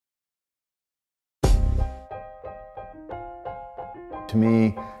To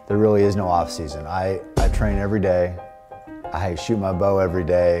me, there really is no off season. I train every day. I shoot my bow every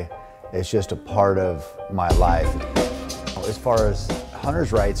day. It's just a part of my life. As far as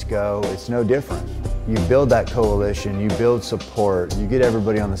hunters' rights go, it's no different. You build that coalition, you build support, you get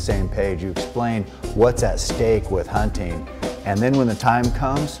everybody on the same page, you explain what's at stake with hunting, and then when the time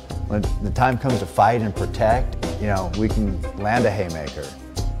comes to fight and protect, you know, we can land a haymaker.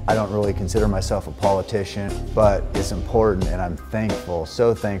 I don't really consider myself a politician, but it's important, and I'm thankful,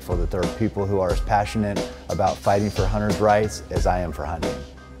 so thankful that there are people who are as passionate about fighting for hunters' rights as I am for hunting.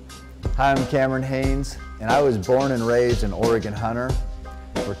 Hi, I'm Cameron Haynes, and I was born and raised an Oregon hunter.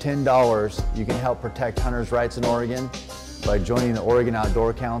 For $10, you can help protect hunters' rights in Oregon by joining the Oregon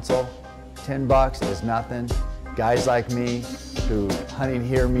Outdoor Council. $10 is nothing. Guys like me, who hunting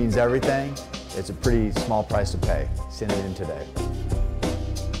here means everything, it's a pretty small price to pay. Send it in today.